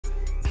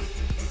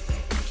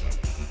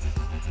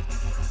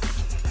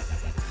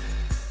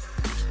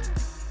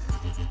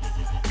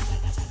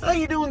How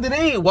you doing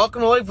today?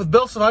 Welcome to Life with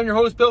BillSiff. I'm your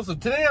host,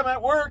 BillSiff. Today I'm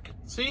at work.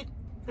 See?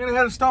 I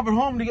had to stop at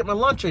home to get my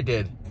lunch I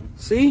did.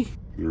 See?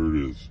 There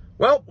it is.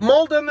 Well, I'm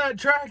all done that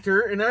tractor,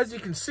 and as you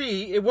can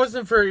see, it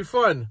wasn't very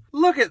fun.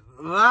 Look at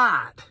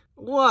that.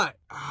 What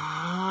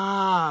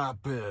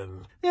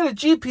happened? They had a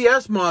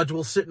GPS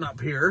module sitting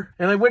up here,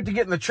 and I went to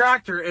get in the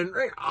tractor, and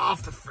right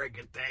off the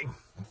friggin' thing.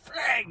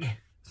 Frig!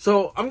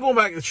 So I'm going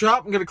back to the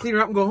shop. I'm going to clean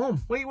her up and go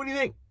home. Wait, what do you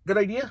think? Good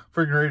idea?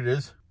 Friggin' right it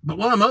is. But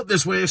while I'm out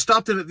this way, I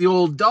stopped in at the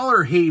old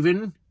Dollar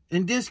Haven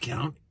and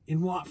Discount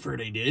in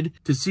Watford, I did,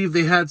 to see if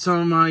they had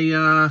some of my,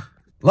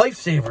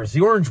 Lifesavers,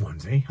 the orange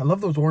ones, eh? I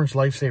love those orange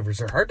Lifesavers.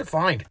 They're hard to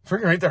find.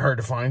 Friggin' right, they're hard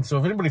to find. So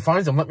if anybody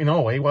finds them, let me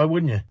know, eh? Why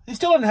wouldn't you? They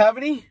still don't have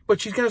any,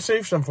 but she's gonna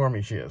save some for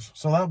me, she is.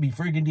 So that'll be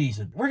friggin'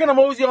 decent. We're gonna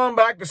mosey on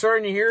back to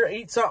Sarnia here,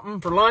 eat something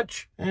for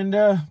lunch, and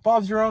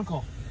Bob's your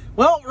uncle.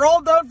 Well, we're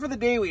all done for the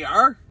day, we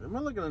are. Am I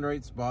looking in the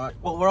right spot?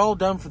 Well, we're all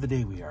done for the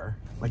day, we are.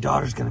 My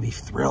daughter's gonna be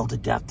thrilled to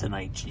death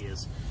tonight, she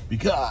is.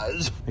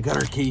 Because I got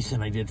her case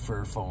and I did for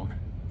her phone.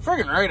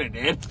 Friggin' right I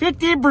did.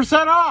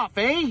 15% off,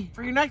 eh?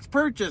 For your next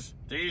purchase.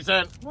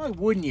 Decent. Why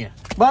wouldn't you?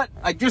 But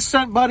I just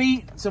sent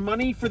Buddy some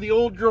money for the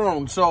old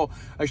drone, so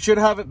I should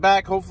have it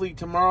back hopefully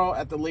tomorrow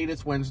at the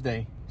latest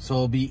Wednesday. So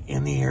it'll be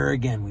in the air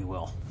again, we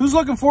will. Who's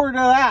looking forward to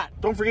that?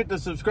 Don't forget to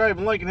subscribe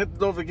and like and hit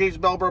the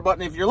notification bell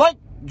button if you like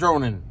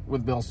droning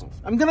with BillSiff.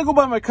 I'm gonna go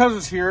by my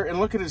cousin's here and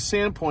look at his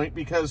sand point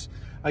because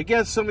I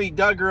guess somebody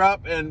dug her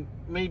up and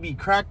maybe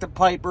cracked a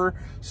piper.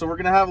 So we're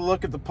gonna have a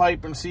look at the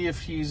pipe and see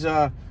if he's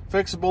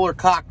fixable or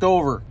cocked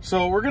over.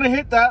 So we're gonna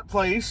hit that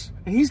place.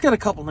 And he's got a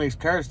couple nice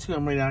cars too. I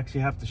might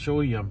actually have to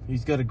show you him.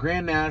 He's got a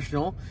Grand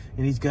National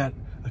and he's got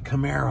a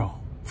Camaro.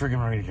 Friggin'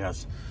 right he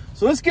does.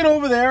 So let's get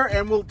over there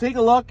and we'll take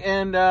a look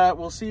and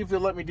we'll see if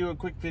he'll let me do a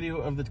quick video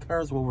of the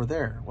cars while we're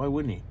there. Why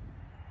wouldn't he?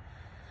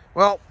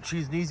 Well,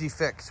 she's an easy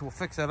fix. We'll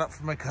fix that up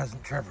for my cousin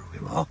Trevor, we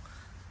will.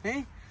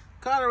 Hey,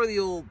 caught her with the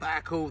old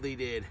backhoe they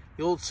did.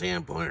 The old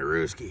Sandpoint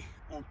Rooski.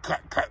 We'll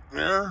cut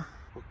there.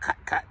 We'll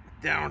cut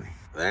down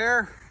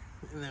there.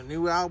 And the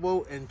new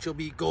elbow, and she'll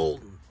be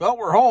golden. Well,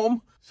 we're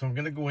home. So I'm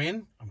gonna go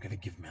in. I'm gonna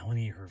give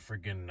Melanie her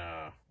friggin'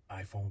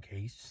 iPhone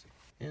case.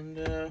 And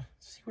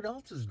see what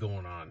else is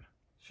going on.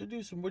 Should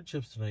do some wood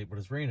chips tonight, but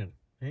it's raining.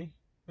 Hey,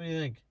 what do you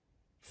think?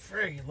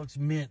 Frig, it looks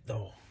mint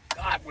though.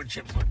 God, wood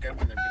chips look good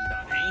when they've been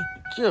done, eh?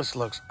 Just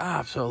looks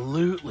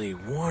absolutely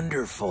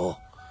wonderful.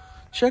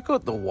 Check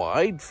out the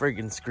wide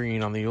friggin'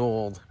 screen on the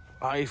old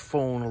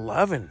iPhone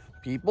 11,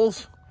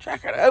 peoples.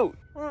 Check it out.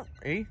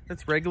 Hey,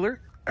 that's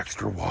regular.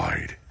 Extra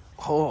wide.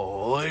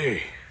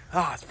 Holy,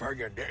 that's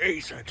friggin'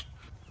 decent.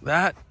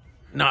 That,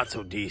 not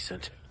so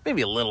decent.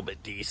 Maybe a little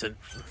bit decent.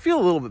 I feel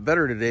a little bit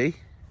better today.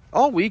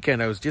 All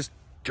weekend I was just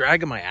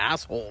dragging my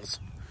assholes.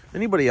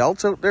 Anybody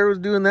else out there was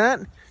doing that?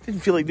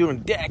 Didn't feel like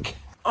doing dick.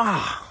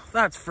 Ah,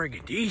 that's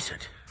friggin'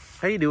 decent.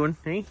 How you doing,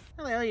 hey?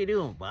 How the hell you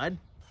doing, bud?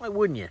 Why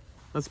wouldn't you?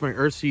 That's my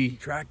RC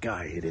track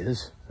guy, it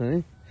is.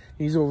 Hey?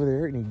 He's over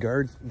there and he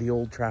guards the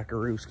old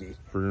Trackarooski.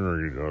 Friggin'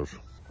 right he does.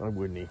 Why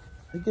wouldn't he?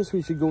 I guess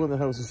we should go in the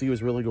house and see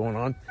what's really going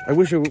on. I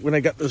wish when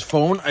I got this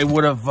phone, I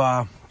would have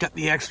got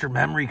the extra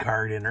memory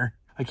card in her.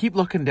 I keep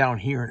looking down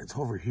here and it's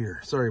over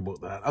here. Sorry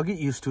about that. I'll get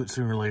used to it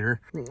sooner or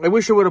later. I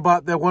wish I would have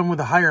bought that one with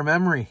a higher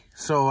memory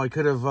so I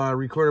could have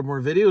recorded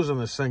more videos on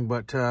this thing,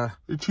 but...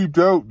 It cheaped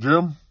out,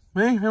 Jim.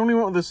 Hey, I only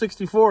went with the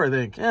 64, I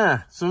think.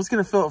 Yeah, so it's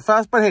going to fill it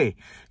fast. But hey,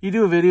 you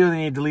do a video,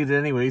 then you delete it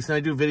anyways. And I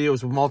do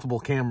videos with multiple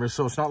cameras,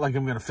 so it's not like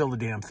I'm going to fill the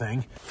damn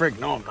thing. Frig,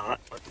 no, I'm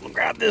not. We'll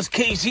grab this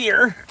case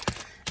here.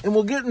 And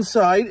we'll get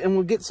inside and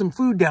we'll get some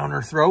food down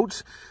our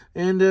throats.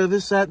 And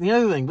this, that, and the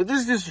other thing. But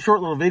this is just a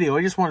short little video.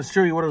 I just want to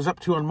show you what I was up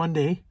to on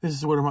Monday. This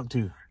is what I'm up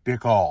to.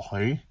 Dick all,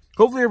 hey?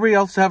 Hopefully everybody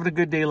else is having a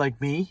good day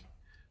like me.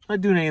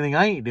 Not doing anything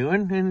I ain't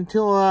doing. And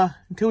until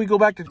we go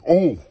back to...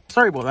 Oh!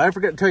 Sorry about that. I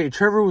forgot to tell you.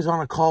 Trevor was on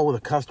a call with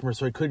a customer,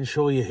 so I couldn't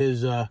show you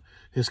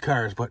his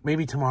cars. But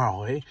maybe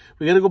tomorrow, eh?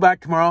 We got to go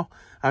back tomorrow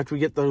after we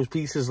get those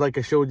pieces like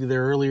I showed you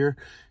there earlier.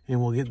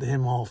 And we'll get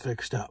him all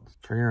fixed up.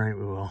 So you're right,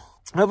 we will.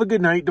 Have a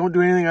good night. Don't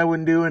do anything I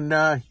wouldn't do,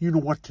 and you know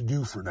what to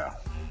do for now.